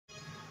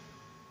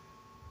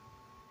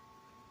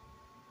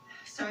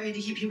Sorry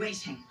to keep you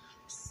waiting.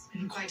 It's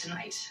been quite a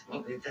night.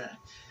 What with the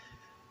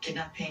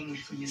kidnapping,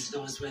 Mrs.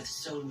 Dorsworth's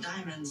stolen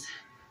diamonds,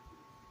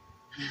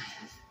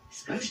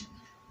 explosion.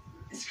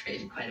 It's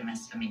created quite a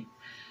mess for me.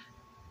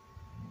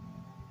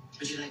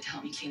 Would you like to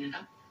help me clean it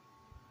up?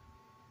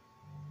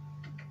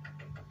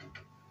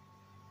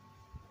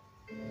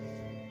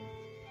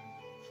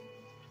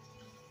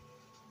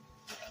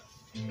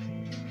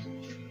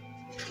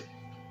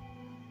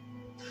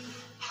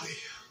 Hi.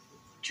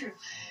 Drew.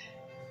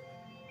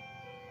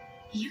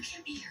 You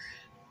can't be here.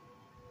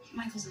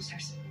 Michael's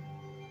upstairs.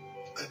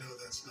 I know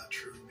that's not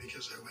true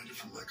because I waited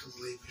for Michael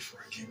to leave before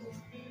I came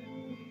over.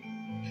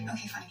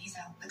 Okay, fine, he's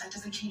out, but that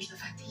doesn't change the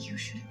fact that you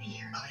shouldn't be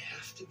here. I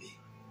have to be.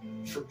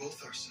 For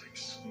both our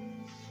sakes.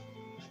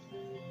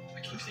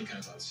 I keep thinking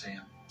about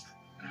Sam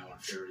and how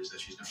unfair it is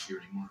that she's not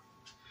here anymore.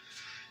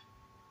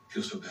 I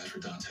feel so bad for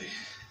Dante.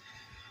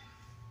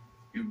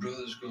 Your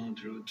brother's going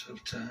through a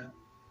tough time,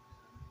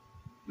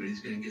 but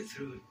he's gonna get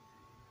through it.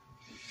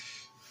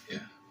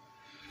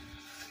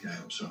 Yeah, I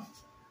hope so.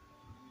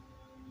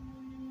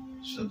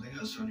 Something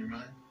else on your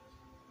mind?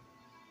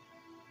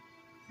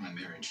 My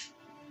marriage.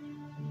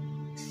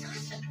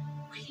 Sasha,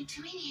 what are you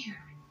doing here?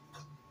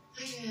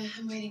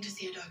 I'm waiting to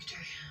see a doctor.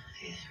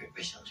 I hurt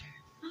my shoulder.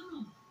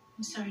 Oh,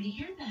 I'm sorry to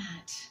hear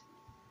that.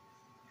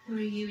 Were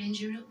you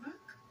injured at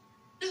work?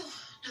 No.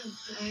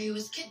 I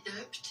was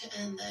kidnapped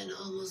and then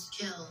almost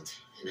killed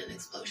in an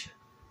explosion.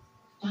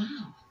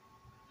 Wow.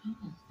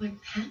 Oh, what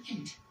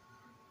happened?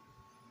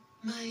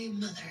 My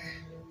mother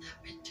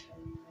happened.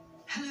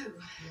 Hello,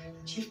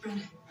 Chief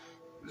Brennan.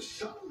 The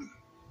son.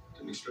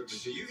 Didn't expect to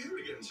see you here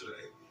again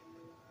today.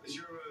 Is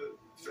your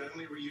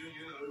family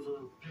reunion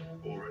over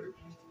already?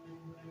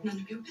 None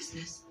of your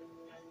business.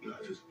 No,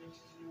 just.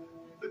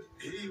 But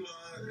here you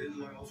are in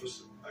my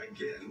office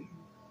again.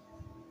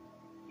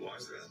 Why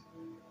is that?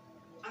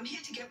 I'm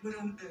here to get what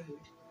I'm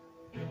owed.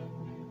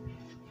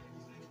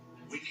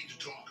 We need to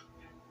talk.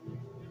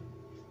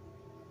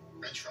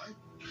 That's right.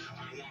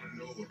 I want to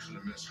know what kind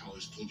of mess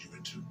Holly's pulled you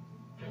into.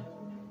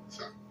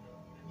 Son,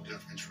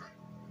 definitely right.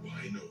 Well,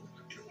 I know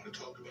you don't want to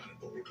talk about it,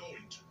 but we're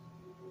going to.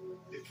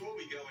 Before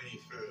we go any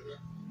further,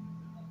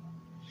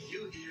 are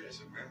you here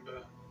as a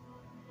member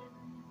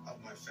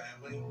of my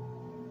family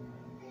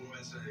or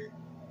as a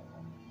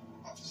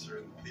officer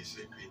in the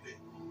PCPD?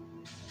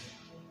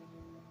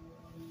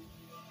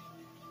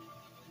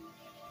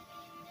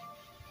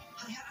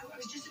 I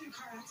was just in a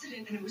car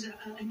accident, and it was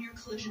a near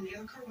collision. The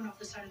other car went off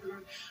the side of the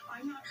road.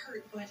 I'm not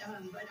hurt, but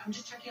I'm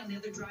just checking on the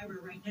other driver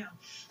right now.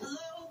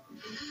 Hello?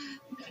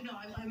 No,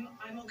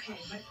 I'm okay.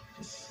 But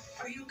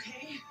are you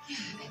okay? Yeah.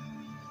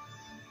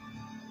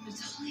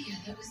 Natalia,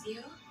 that was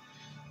you?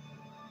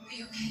 Are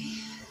you okay?